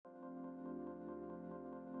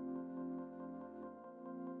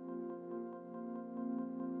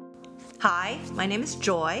Hi, my name is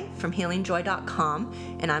Joy from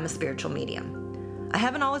HealingJoy.com, and I'm a spiritual medium. I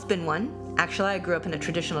haven't always been one. Actually, I grew up in a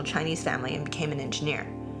traditional Chinese family and became an engineer.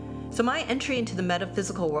 So my entry into the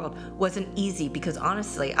metaphysical world wasn't easy because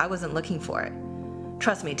honestly, I wasn't looking for it.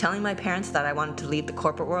 Trust me, telling my parents that I wanted to leave the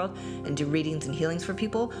corporate world and do readings and healings for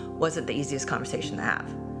people wasn't the easiest conversation to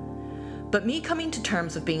have. But me coming to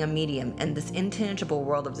terms with being a medium in this intangible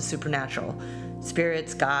world of the supernatural,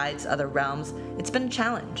 spirits, guides, other realms, it's been a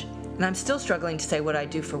challenge. And I'm still struggling to say what I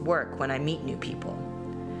do for work when I meet new people.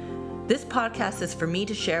 This podcast is for me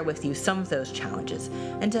to share with you some of those challenges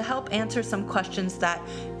and to help answer some questions that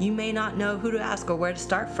you may not know who to ask or where to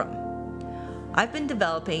start from. I've been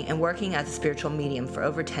developing and working as a spiritual medium for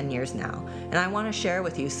over 10 years now, and I want to share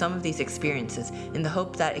with you some of these experiences in the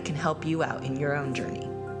hope that it can help you out in your own journey.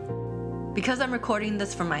 Because I'm recording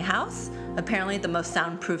this from my house, apparently the most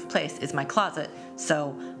soundproof place is my closet,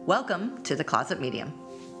 so welcome to the Closet Medium.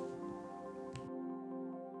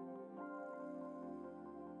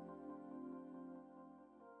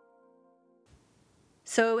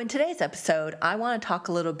 So in today's episode, I want to talk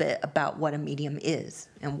a little bit about what a medium is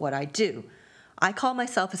and what I do. I call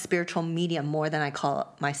myself a spiritual medium more than I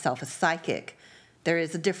call myself a psychic. There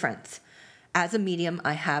is a difference. As a medium,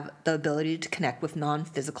 I have the ability to connect with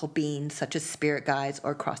non-physical beings such as spirit guides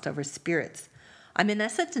or crossover spirits. I'm in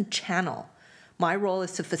essence a channel. My role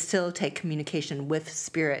is to facilitate communication with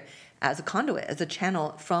spirit as a conduit, as a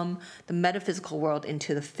channel from the metaphysical world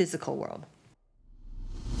into the physical world.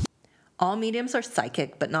 All mediums are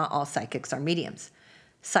psychic, but not all psychics are mediums.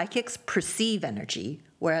 Psychics perceive energy,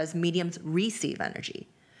 whereas mediums receive energy.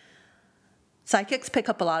 Psychics pick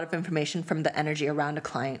up a lot of information from the energy around a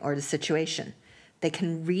client or the situation. They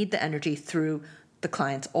can read the energy through the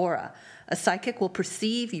client's aura. A psychic will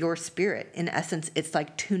perceive your spirit. In essence, it's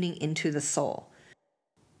like tuning into the soul.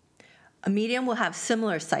 A medium will have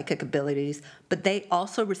similar psychic abilities, but they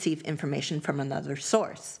also receive information from another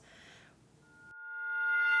source.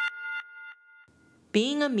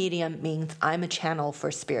 Being a medium means I'm a channel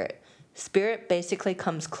for spirit. Spirit basically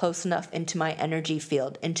comes close enough into my energy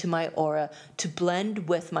field, into my aura, to blend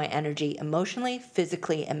with my energy emotionally,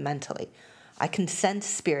 physically, and mentally. I can sense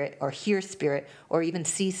spirit, or hear spirit, or even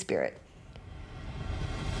see spirit.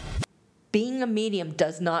 Being a medium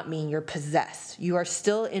does not mean you're possessed. You are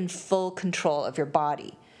still in full control of your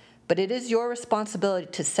body. But it is your responsibility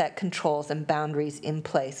to set controls and boundaries in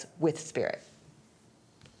place with spirit.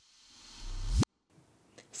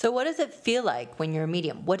 So what does it feel like when you're a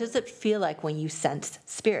medium? What does it feel like when you sense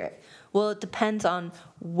spirit? Well, it depends on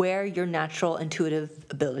where your natural intuitive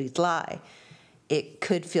abilities lie. It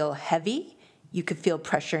could feel heavy. You could feel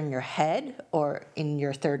pressure in your head or in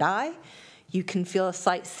your third eye. You can feel a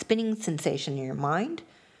slight spinning sensation in your mind.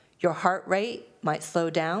 Your heart rate might slow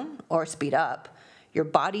down or speed up. Your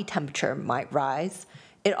body temperature might rise.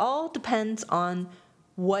 It all depends on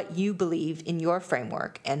what you believe in your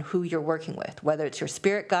framework and who you're working with, whether it's your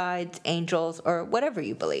spirit guides, angels, or whatever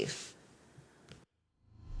you believe.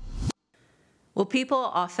 Well, people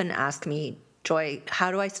often ask me, Joy,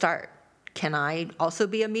 how do I start? Can I also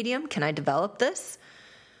be a medium? Can I develop this?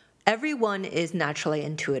 Everyone is naturally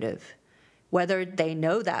intuitive. Whether they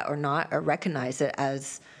know that or not, or recognize it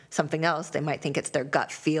as something else, they might think it's their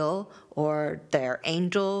gut feel or their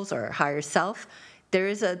angels or higher self. There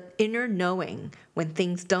is an inner knowing when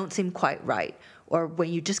things don't seem quite right, or when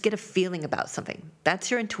you just get a feeling about something. That's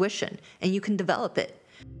your intuition, and you can develop it.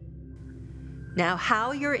 Now,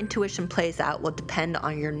 how your intuition plays out will depend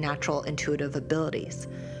on your natural intuitive abilities.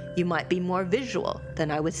 You might be more visual than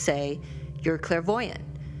I would say you're clairvoyant.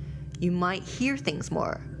 You might hear things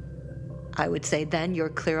more. I would say then you're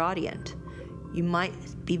clairaudient. You might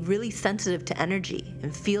be really sensitive to energy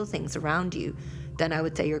and feel things around you. Then I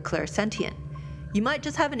would say you're clairsentient. You might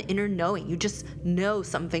just have an inner knowing. You just know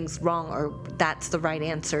something's wrong or that's the right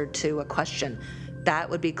answer to a question. That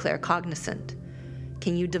would be claircognizant.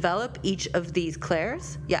 Can you develop each of these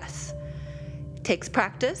clairs? Yes. It takes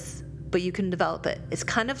practice, but you can develop it. It's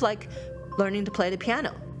kind of like learning to play the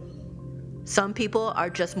piano. Some people are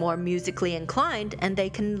just more musically inclined and they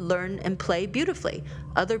can learn and play beautifully.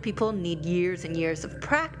 Other people need years and years of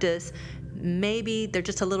practice. Maybe they're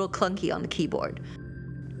just a little clunky on the keyboard.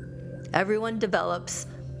 Everyone develops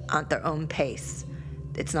at their own pace.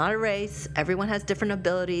 It's not a race. Everyone has different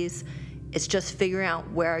abilities. It's just figuring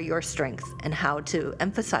out where are your strengths and how to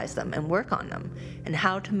emphasize them and work on them and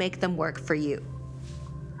how to make them work for you.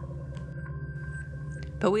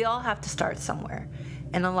 But we all have to start somewhere.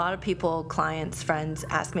 And a lot of people, clients, friends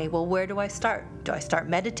ask me, well, where do I start? Do I start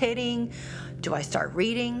meditating? Do I start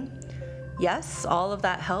reading? Yes, all of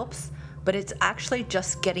that helps, but it's actually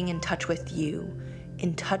just getting in touch with you.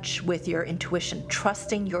 in touch with your intuition,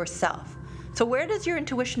 trusting yourself. So where does your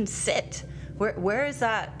intuition sit? Where is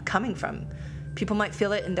that coming from? People might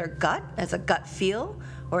feel it in their gut, as a gut feel,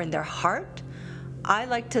 or in their heart. I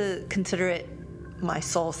like to consider it my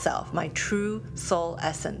soul self, my true soul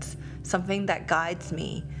essence, something that guides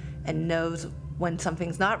me and knows when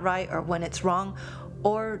something's not right or when it's wrong,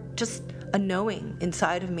 or just a knowing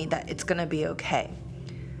inside of me that it's going to be okay.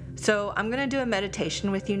 So I'm going to do a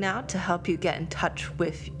meditation with you now to help you get in touch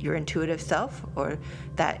with your intuitive self, or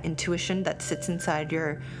that intuition that sits inside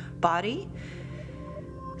your body.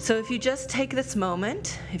 So if you just take this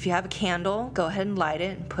moment, if you have a candle, go ahead and light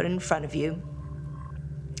it and put it in front of you.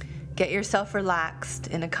 Get yourself relaxed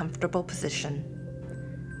in a comfortable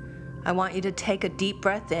position. I want you to take a deep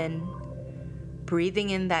breath in, breathing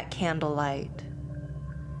in that candlelight,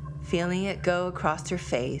 feeling it go across your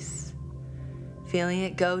face, feeling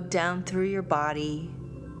it go down through your body,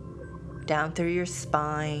 down through your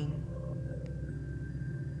spine,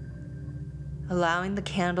 allowing the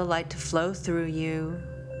candlelight to flow through you,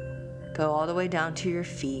 go all the way down to your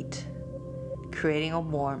feet, creating a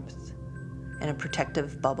warmth and a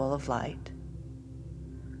protective bubble of light.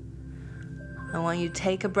 I want you to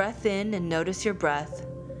take a breath in and notice your breath,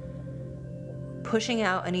 pushing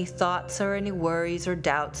out any thoughts or any worries or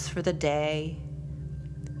doubts for the day,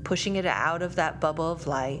 pushing it out of that bubble of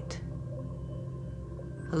light,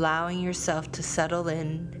 allowing yourself to settle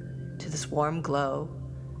in to this warm glow,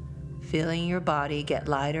 feeling your body get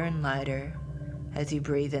lighter and lighter as you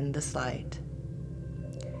breathe in this light.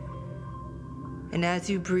 And as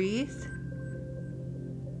you breathe,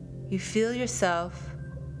 you feel yourself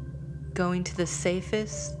going to the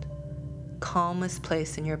safest, calmest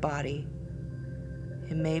place in your body.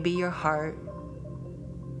 It may be your heart,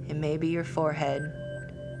 it may be your forehead,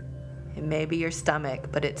 it may be your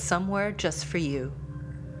stomach, but it's somewhere just for you.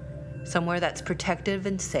 Somewhere that's protective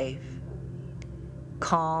and safe,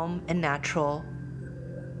 calm and natural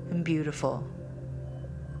and beautiful.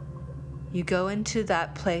 You go into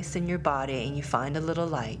that place in your body and you find a little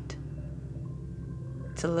light.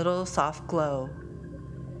 It's a little soft glow,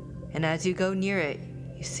 and as you go near it,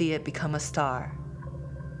 you see it become a star.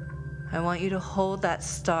 I want you to hold that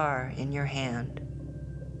star in your hand.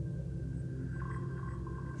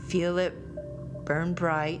 Feel it burn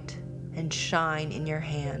bright and shine in your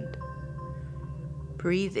hand.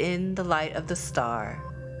 Breathe in the light of the star.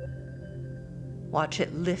 Watch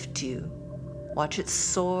it lift you. Watch it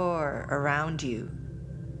soar around you.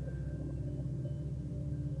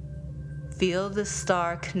 Feel the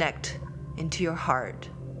star connect into your heart,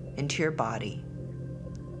 into your body.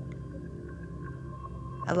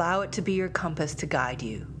 Allow it to be your compass to guide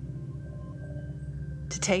you,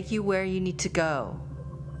 to take you where you need to go,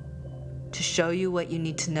 to show you what you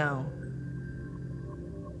need to know.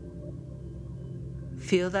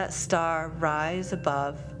 Feel that star rise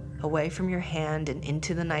above, away from your hand and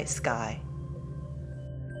into the night sky.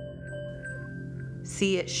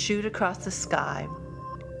 See it shoot across the sky,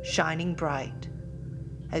 shining bright,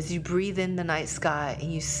 as you breathe in the night sky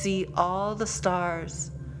and you see all the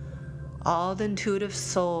stars, all the intuitive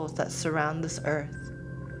souls that surround this earth.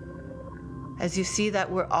 As you see that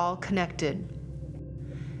we're all connected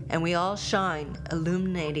and we all shine,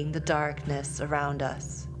 illuminating the darkness around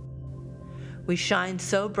us. We shine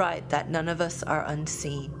so bright that none of us are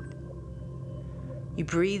unseen. You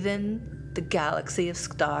breathe in the galaxy of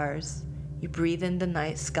stars, you breathe in the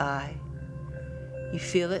night sky. You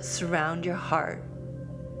feel it surround your heart,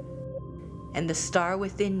 and the star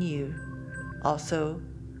within you also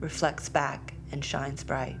reflects back and shines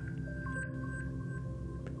bright.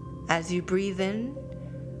 As you breathe in,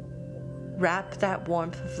 wrap that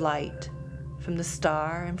warmth of light from the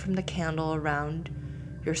star and from the candle around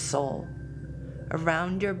your soul,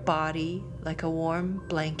 around your body like a warm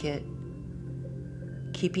blanket,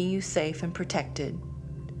 keeping you safe and protected.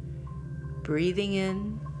 Breathing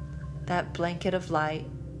in that blanket of light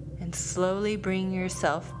and slowly bring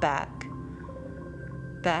yourself back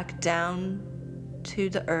down to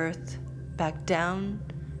the earth, back down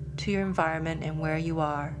to your environment and where you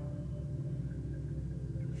are.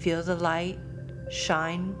 Feel the light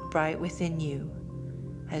shine bright within you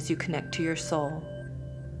as you connect to your soul.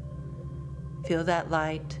 Feel that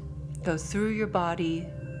light go through your body,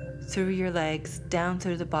 through your legs, down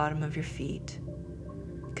through the bottom of your feet,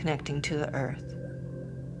 connecting to the earth.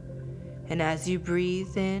 And as you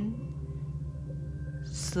breathe in,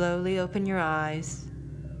 slowly open your eyes,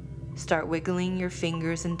 start wiggling your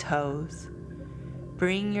fingers and toes,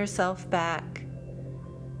 bring yourself back,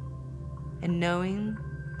 and knowing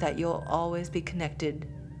that you'll always be connected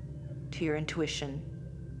to your intuition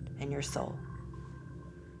and your soul.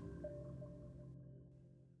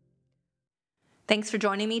 Thanks for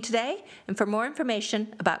joining me today, and for more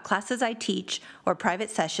information about classes I teach or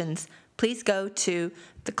private sessions, please go to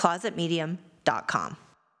theclosetmedium.com.